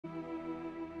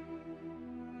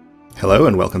Hello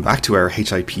and welcome back to our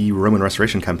HIP Roman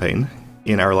Restoration campaign.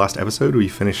 In our last episode we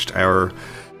finished our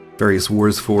various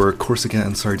wars for Corsica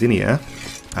and Sardinia,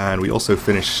 and we also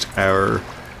finished our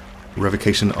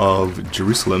revocation of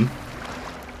Jerusalem.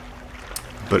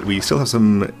 But we still have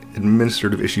some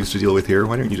administrative issues to deal with here.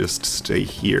 Why don't you just stay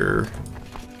here?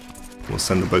 We'll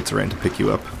send the boats around to pick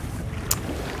you up.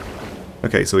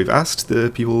 Okay, so we've asked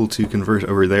the people to convert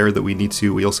over there that we need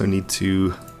to. We also need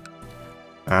to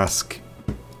ask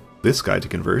this guy to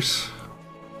convert,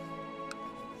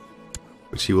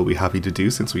 which he will be happy to do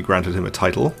since we granted him a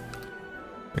title.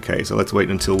 Okay, so let's wait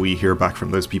until we hear back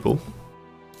from those people.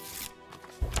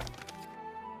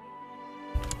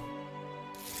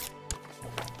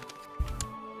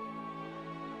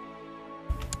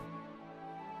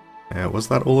 Was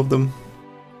that all of them?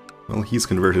 Well, he's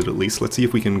converted at least. Let's see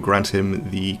if we can grant him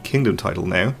the kingdom title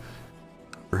now,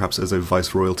 perhaps as a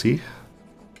viceroyalty.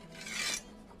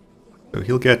 So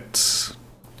he'll get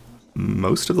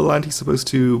most of the land he's supposed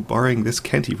to, barring this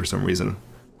county for some reason.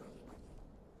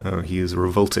 Oh, he is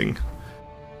revolting.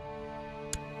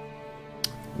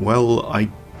 Well,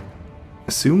 I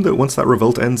assume that once that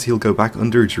revolt ends, he'll go back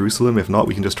under Jerusalem. If not,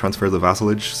 we can just transfer the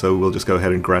vassalage, so we'll just go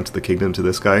ahead and grant the kingdom to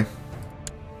this guy.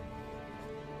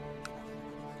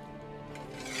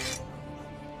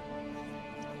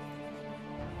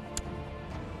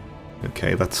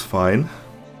 Okay, that's fine.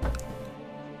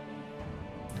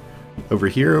 Over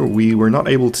here, we were not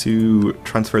able to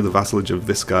transfer the vassalage of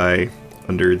this guy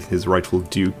under his rightful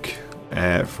duke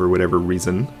for whatever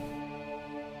reason.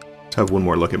 Let's have one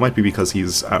more look. It might be because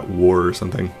he's at war or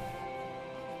something.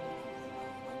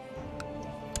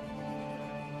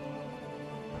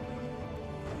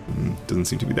 Doesn't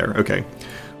seem to be there. Okay.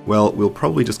 Well, we'll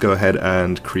probably just go ahead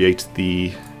and create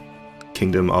the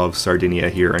Kingdom of Sardinia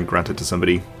here and grant it to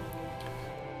somebody.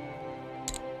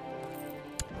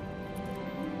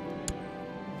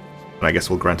 And I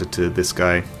guess we'll grant it to this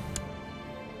guy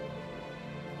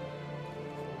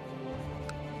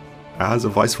as a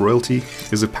viceroyalty.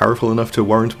 Is it powerful enough to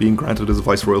warrant being granted as a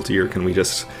viceroyalty, or can we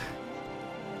just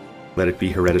let it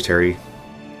be hereditary?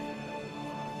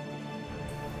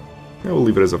 Yeah, we'll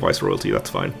leave it as a viceroyalty, that's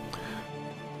fine.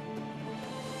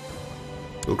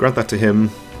 We'll grant that to him.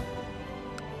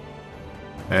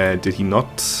 Did he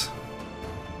not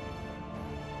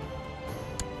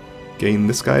gain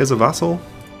this guy as a vassal?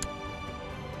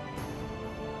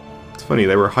 Funny,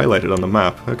 they were highlighted on the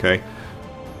map. Okay.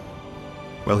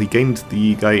 Well, he gained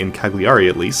the guy in Cagliari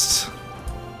at least.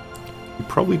 He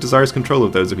probably desires control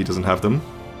of those if he doesn't have them.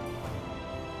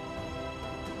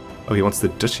 Oh, he wants the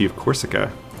Duchy of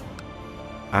Corsica.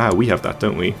 Ah, we have that,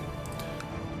 don't we?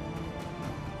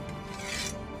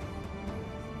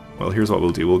 Well, here's what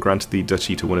we'll do. We'll grant the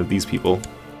duchy to one of these people.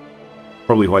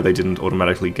 Probably why they didn't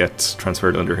automatically get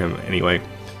transferred under him anyway.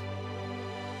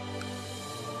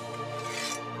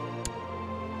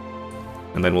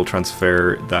 And then we'll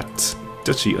transfer that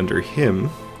duchy under him,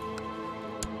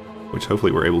 which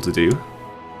hopefully we're able to do.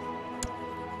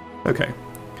 Okay.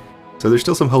 So there's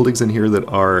still some holdings in here that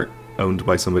are owned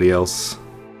by somebody else.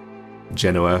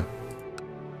 Genoa,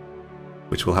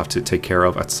 which we'll have to take care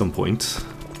of at some point.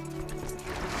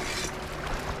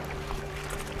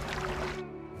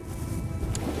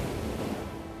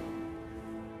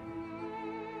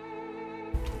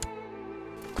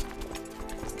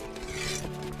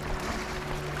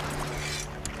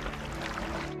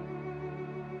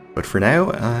 But for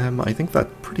now, I think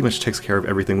that pretty much takes care of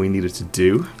everything we needed to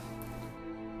do.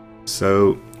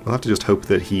 So we'll have to just hope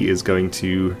that he is going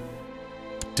to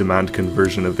demand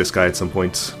conversion of this guy at some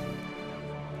point,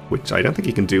 which I don't think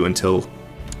he can do until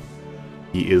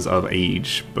he is of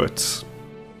age, but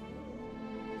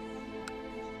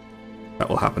that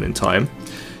will happen in time.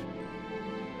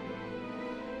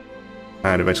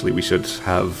 And eventually we should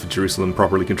have Jerusalem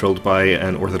properly controlled by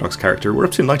an Orthodox character. We're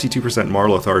up to 92%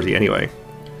 moral authority anyway.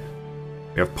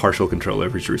 We have partial control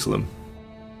over Jerusalem.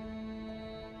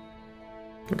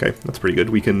 Okay, that's pretty good.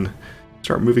 We can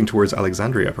start moving towards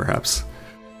Alexandria, perhaps.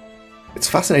 It's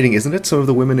fascinating, isn't it? Some of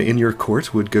the women in your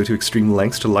court would go to extreme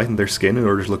lengths to lighten their skin in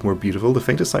order to look more beautiful. The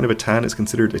faintest sign of a tan is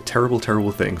considered a terrible,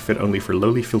 terrible thing, fit only for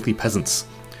lowly, filthy peasants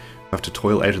who have to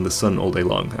toil out in the sun all day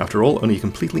long. After all, only a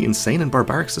completely insane and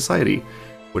barbaric society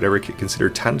would ever consider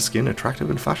tanned skin attractive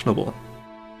and fashionable.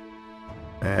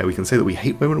 We can say that we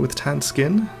hate women with tanned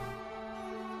skin.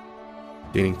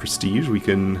 Gaining prestige, we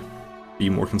can be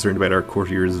more concerned about our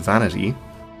courtiers' vanity.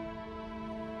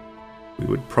 We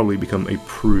would probably become a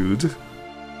prude,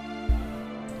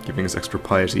 giving us extra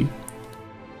piety.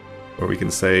 Or we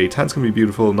can say, tans can be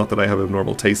beautiful, not that I have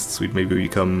abnormal tastes. We'd maybe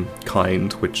become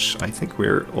kind, which I think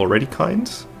we're already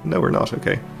kind? No, we're not,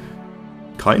 okay.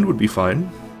 kind would be fine,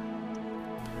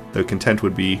 though content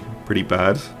would be pretty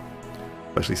bad,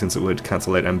 especially since it would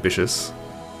cancel out ambitious.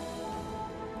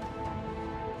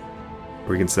 Or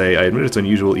we can say, I admit it's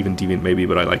unusual, even deviant maybe,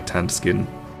 but I like tanned skin,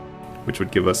 which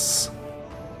would give us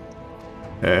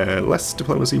less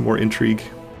diplomacy, more intrigue.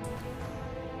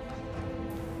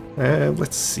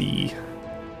 Let's see.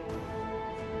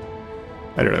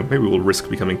 I don't know, maybe we'll risk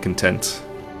becoming content.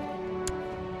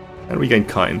 And we gain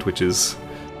kind, which is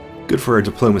good for our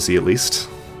diplomacy at least.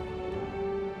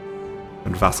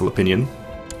 And vassal opinion.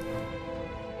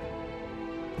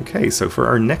 Okay, so for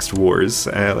our next wars,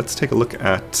 let's take a look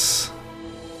at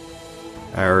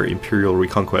our Imperial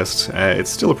Reconquest. It's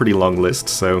still a pretty long list,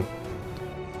 so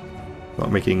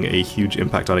not making a huge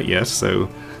impact on it yet, so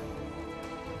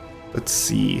let's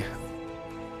see.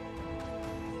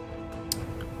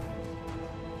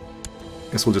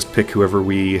 Guess we'll just pick whoever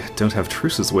we don't have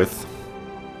truces with.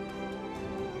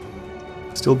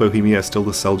 Still Bohemia, still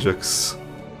the Seljuks.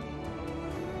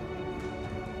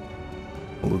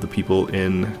 All of the people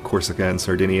in Corsica and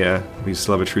Sardinia. We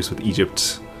still have a truce with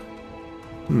Egypt.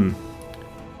 We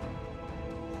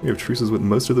have truces with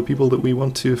most of the people that we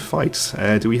want to fight.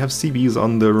 Do we have CBs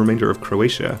on the remainder of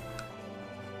Croatia?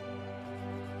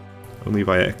 Only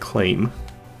via a claim.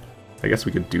 I guess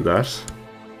we could do that.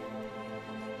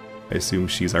 I assume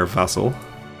she's our vassal.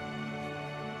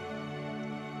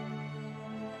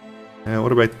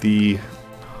 What about the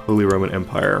Holy Roman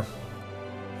Empire?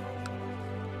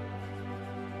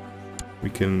 We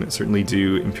can certainly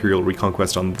do Imperial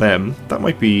Reconquest on them. That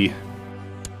might be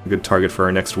a good target for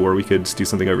our next war. We could do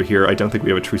something over here. I don't think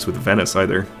we have a truce with Venice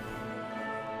either.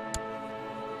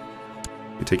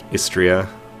 We take Istria.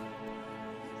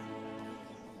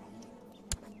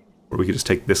 Or we could just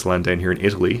take this land down here in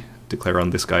Italy, declare on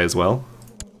this guy as well.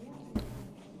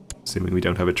 Assuming we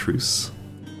don't have a truce.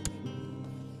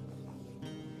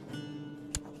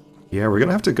 Yeah, we're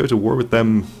gonna have to go to war with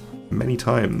them many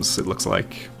times, it looks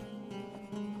like.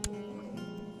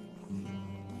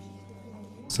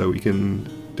 So we can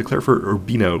declare for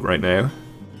Urbino right now.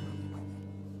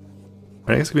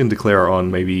 I guess we can declare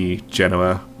on maybe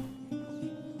Genoa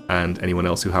and anyone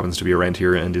else who happens to be around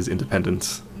here and is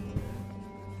independent.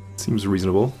 Seems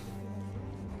reasonable.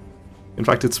 In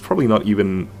fact, it's probably not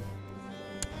even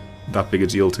that big a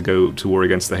deal to go to war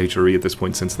against the HRE at this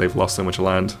point since they've lost so much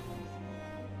land.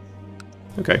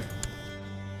 Okay.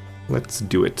 Let's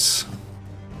do it.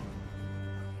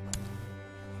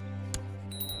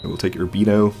 We'll take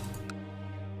Urbino.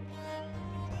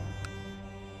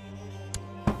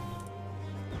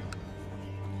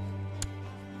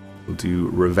 We'll do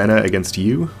Ravenna against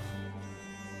you.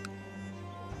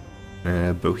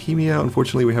 Bohemia,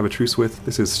 unfortunately, we have a truce with.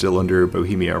 This is still under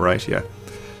Bohemia, right? Yeah.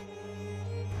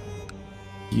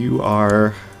 You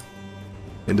are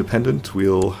independent.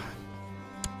 We'll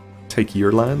take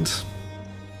your land.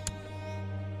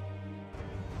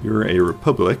 You're a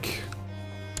republic.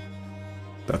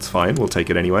 That's fine, we'll take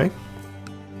it anyway.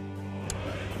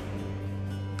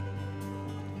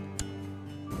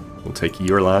 We'll take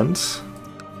your land.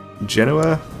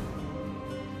 Genoa.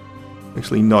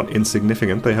 Actually not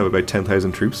insignificant, they have about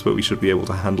 10,000 troops, but we should be able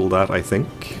to handle that, I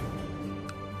think.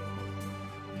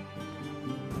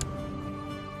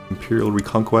 Imperial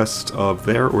Reconquest of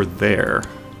there or there.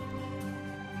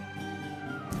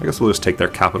 I guess we'll just take their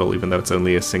capital, even though it's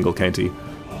only a single county,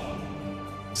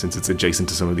 since it's adjacent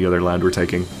to some of the other land we're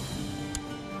taking.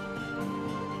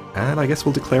 And I guess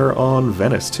we'll declare on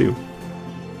Venice, too.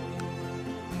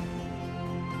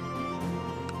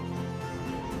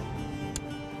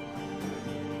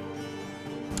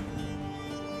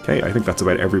 Okay, I think that's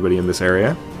about everybody in this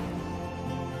area.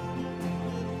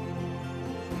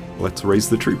 Let's raise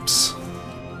the troops.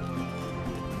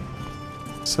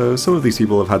 So some of these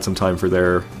people have had some time for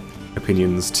their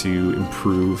opinions to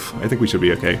improve. I think we should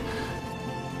be okay.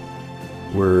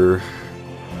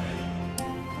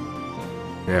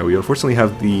 Yeah, we unfortunately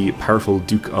have the powerful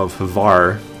Duke of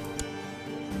Hvar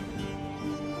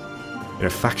in a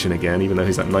faction again, even though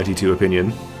he's at 92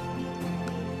 opinion.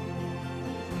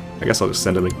 I guess I'll just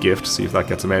send him a gift, see if that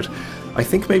gets him out. I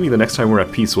think maybe the next time we're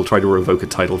at peace we'll try to revoke a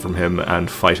title from him and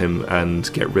fight him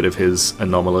and get rid of his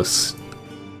anomalous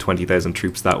 20,000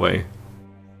 troops that way.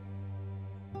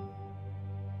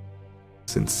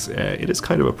 Since it is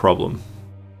kind of a problem.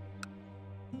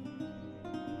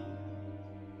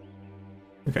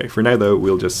 Okay, for now though,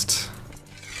 we'll just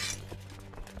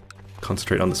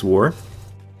concentrate on this war.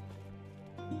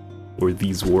 Or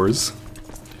these wars.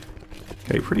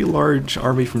 Okay, pretty large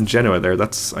army from Genoa there.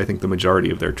 That's, I think, the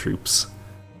majority of their troops.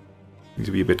 Need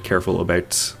to be a bit careful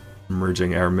about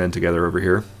merging our men together over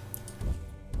here.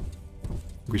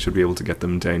 We should be able to get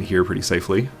them down here pretty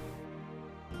safely.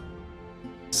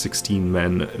 16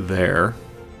 men there.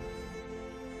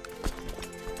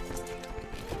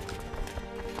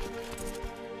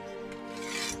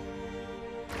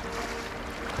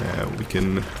 We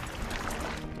can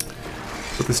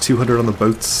put this 200 on the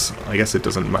boats. I guess it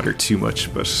doesn't matter too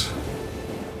much, but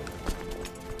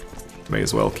may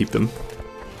as well keep them.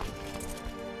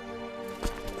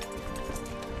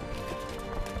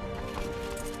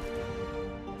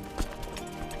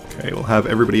 Okay, we'll have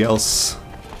everybody else.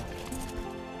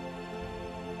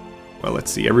 Well,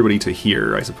 let's see, everybody to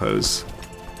here, I suppose.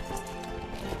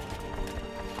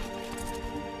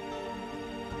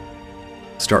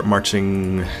 Start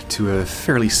marching to a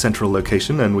fairly central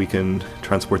location, and we can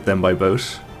transport them by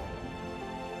boat.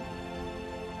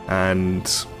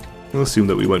 And we'll assume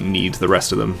that we won't need the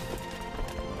rest of them.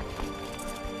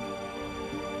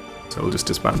 So we'll just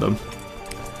disband them.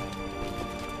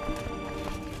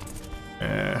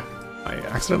 I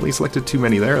accidentally selected too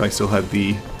many there. I still had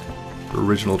the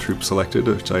original troops selected,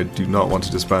 which I do not want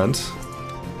to disband.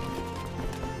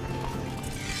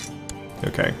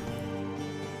 Okay.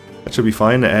 That should be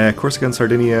fine. Corsica and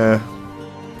Sardinia,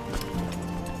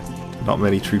 not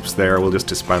many troops there. We'll just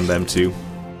disband them too.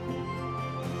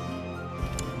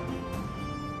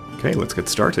 Okay, let's get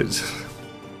started.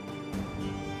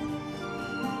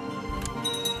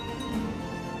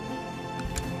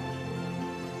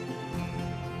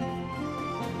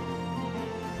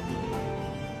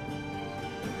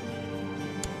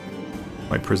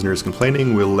 My prisoner is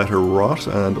complaining. We'll let her rot,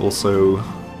 and also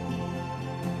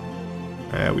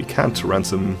we can't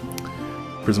ransom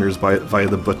prisoners via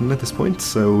the button at this point,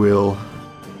 so we'll...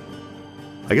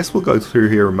 I guess we'll go through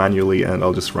here manually, and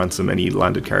I'll just ransom any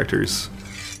landed characters,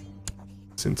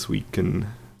 since we can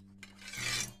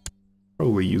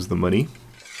probably use the money.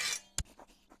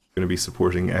 Going to be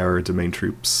supporting our domain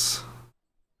troops.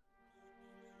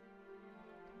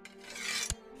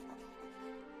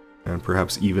 And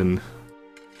perhaps even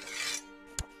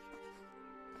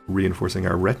reinforcing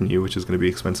our retinue, which is going to be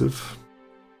expensive.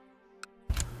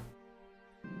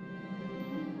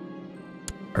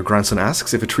 Our grandson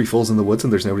asks, if a tree falls in the woods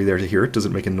and there's nobody there to hear it, does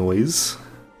it make a noise?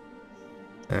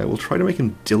 We'll try to make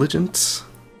him diligent.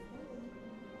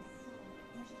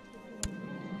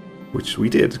 Which we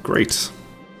did, great.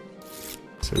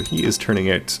 So he is turning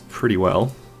out pretty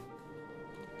well.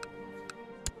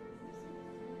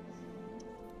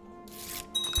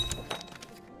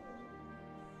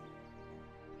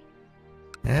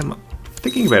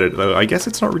 Thinking about it though, I guess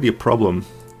it's not really a problem.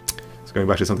 So going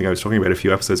back to something I was talking about a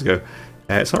few episodes ago,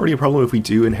 it's not really a problem if we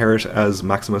do inherit as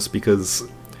Maximus, because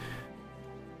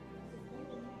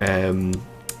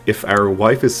if our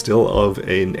wife is still of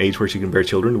an age where she can bear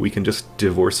children, we can just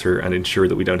divorce her and ensure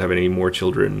that we don't have any more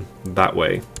children that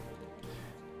way.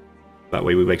 That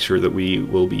way we make sure that we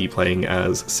will be playing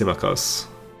as Symmachus.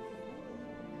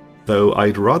 Though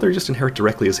I'd rather just inherit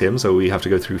directly as him, so we have to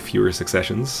go through fewer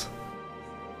successions.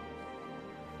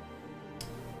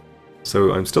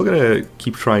 So I'm still going to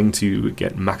keep trying to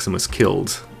get Maximus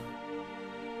killed.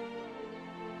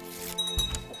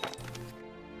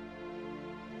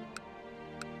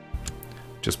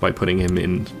 Just by putting him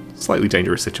in slightly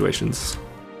dangerous situations.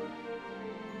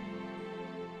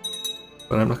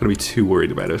 But I'm not going to be too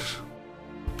worried about it.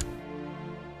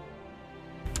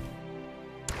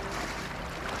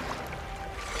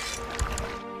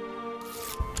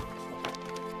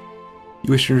 You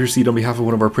wish to intercede on behalf of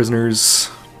one of our prisoners?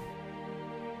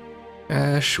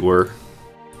 Sure.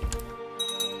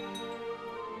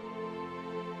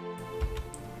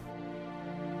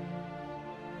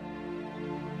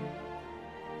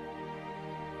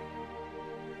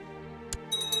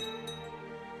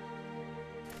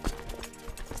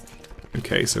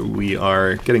 Okay, so we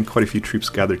are getting quite a few troops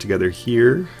gathered together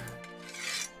here.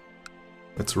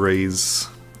 Let's raise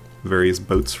various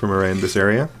boats from around this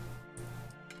area.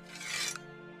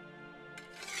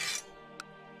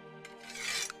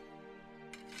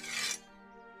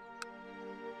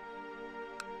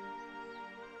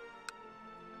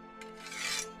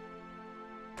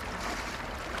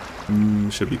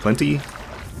 Should be plenty.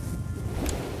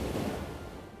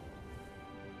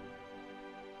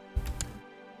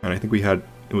 And I think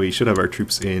we should have our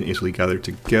troops in Italy gathered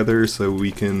together, so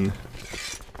we can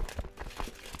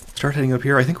start heading up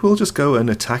here. I think we'll just go and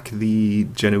attack the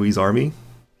Genoese army.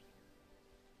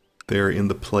 They're in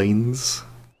the plains.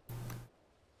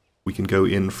 We can go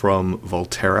in from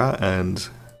Volterra and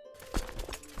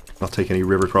not take any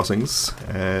river crossings.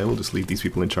 We'll just leave these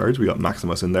people in charge. We got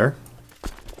Maximus in there.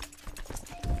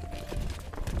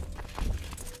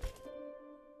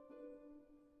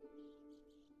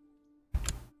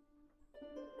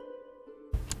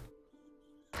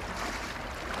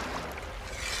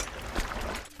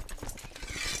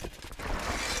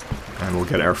 And we'll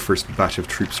get our first batch of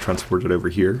troops transported over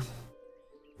here.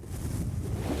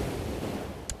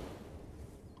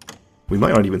 We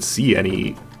might not even see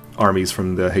any armies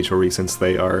from the HRE since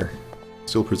they are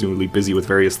still presumably busy with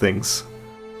various things.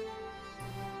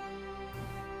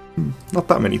 Not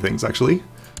that many things, actually.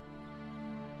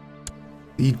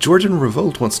 The Georgian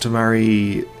Revolt wants to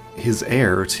marry his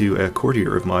heir to a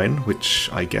courtier of mine, which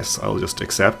I guess I'll just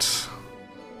accept.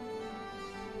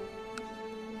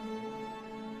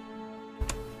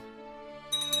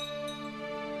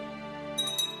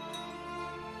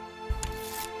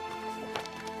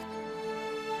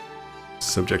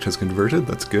 Subject has converted,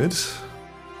 that's good.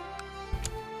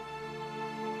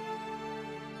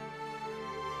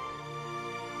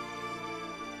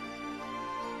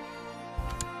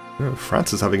 Oh,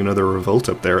 France is having another revolt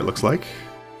up there, it looks like.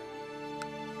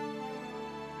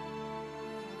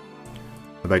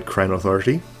 About Crown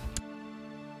Authority.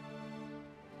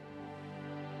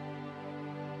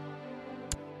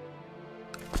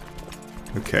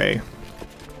 Okay.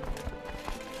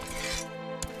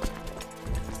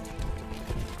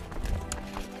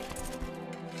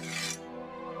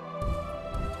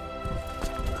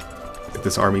 Get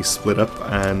this army split up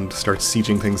and start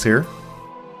sieging things here.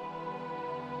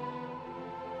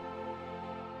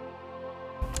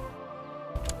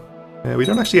 We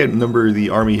don't actually outnumber the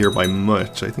army here by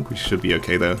much. I think we should be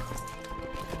okay, though.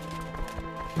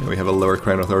 We have a lower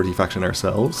Crown Authority faction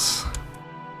ourselves.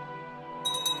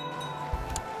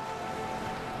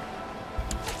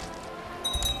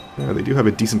 They do have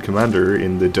a decent commander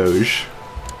in the Doge.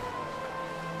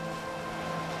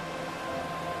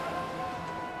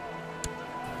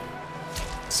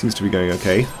 Seems to be going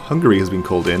okay. Hungary has been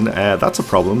called in. That's a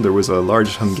problem. There was a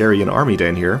large Hungarian army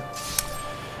down here,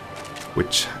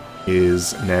 which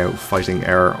is now fighting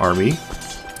our army.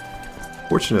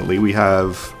 Fortunately, we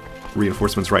have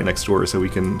reinforcements right next door, so we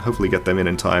can hopefully get them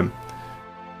in time.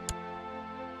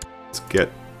 Let's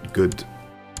get good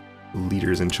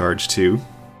leaders in charge too.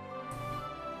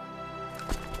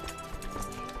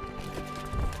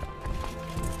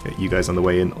 Get you guys on the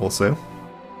way in also.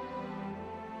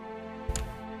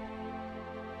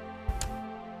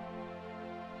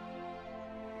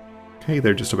 Okay,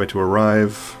 they're just about to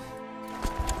arrive.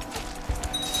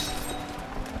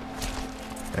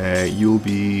 You'll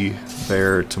be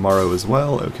there tomorrow as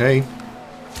well, okay.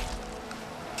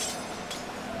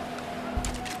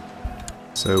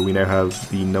 So we now have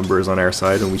the numbers on our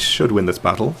side and we should win this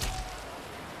battle.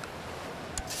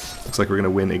 Looks like we're going to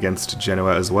win against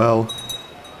Genoa as well.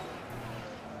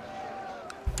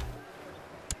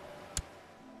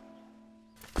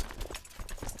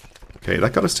 Okay,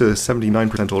 that got us to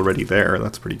 79% already there,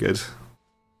 that's pretty good.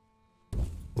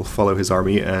 We'll follow his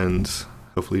army and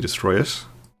hopefully destroy it.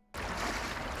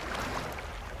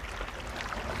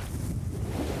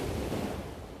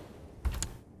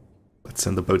 Let's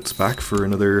send the boats back for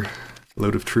another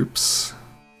load of troops.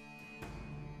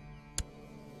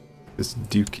 This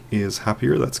Duke is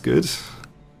happier, that's good.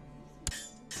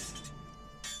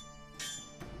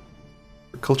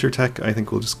 For culture tech, I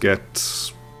think we'll just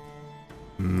get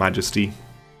Majesty.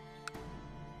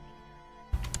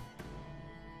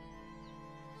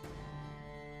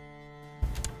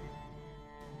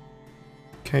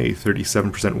 Okay,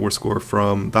 37% war score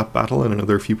from that battle and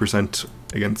another few percent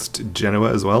against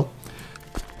Genoa as well.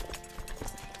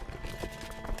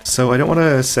 So I don't want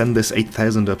to send this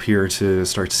 8,000 up here to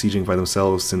start sieging by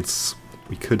themselves, since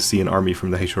we could see an army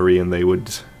from the HRE and they would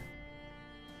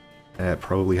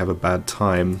probably have a bad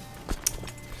time.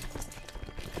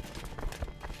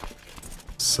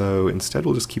 So instead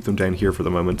we'll just keep them down here for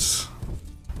the moment.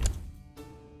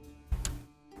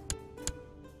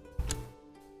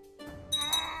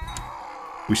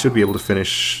 We should be able to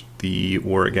finish the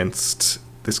war against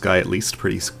this guy at least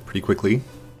pretty quickly.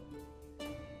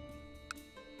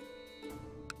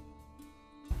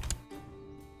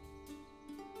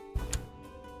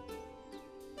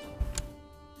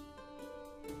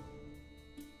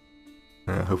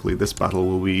 Hopefully this battle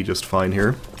will be just fine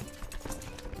here.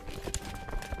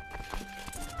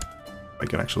 I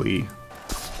can actually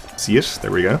see it.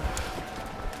 There we go.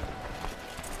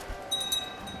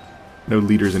 No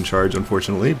leaders in charge,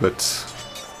 unfortunately, but...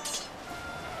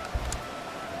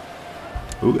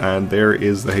 Ooh, and there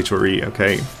is the HRE,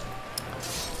 okay.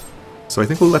 So I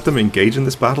think we'll let them engage in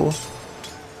this battle.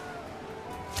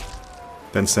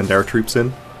 Then send our troops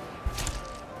in.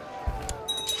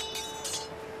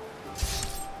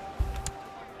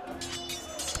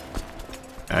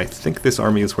 I think this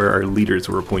army is where our leaders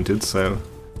were appointed, so...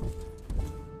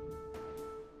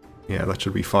 yeah, that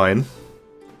should be fine.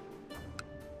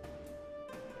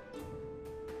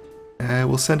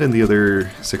 We'll send in the other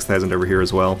 6,000 over here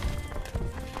as well.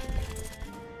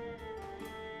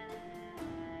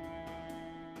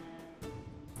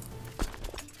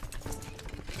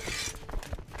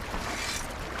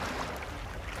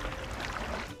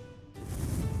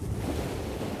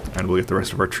 And we'll get the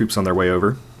rest of our troops on their way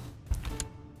over.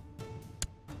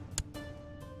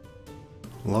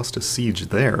 Lost a siege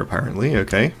there, apparently.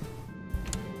 Okay.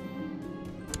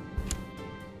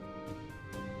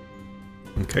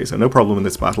 Okay, so no problem in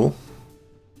this battle.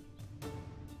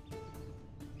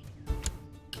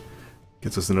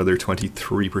 Gets us another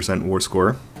 23% war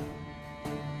score.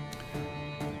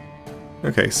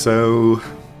 Okay, so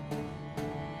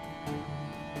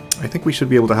I think we should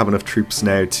be able to have enough troops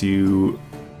now to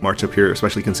march up here,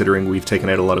 especially considering we've taken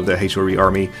out a lot of the HRE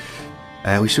army.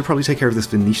 We should probably take care of this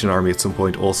Venetian army at some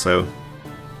point also.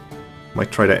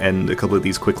 Might try to end a couple of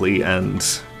these quickly and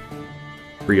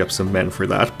free up some men for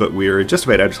that, but we're just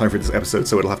about out of time for this episode,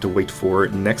 so it'll have to wait for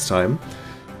next time.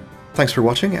 Thanks for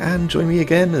watching, and join me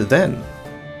again then.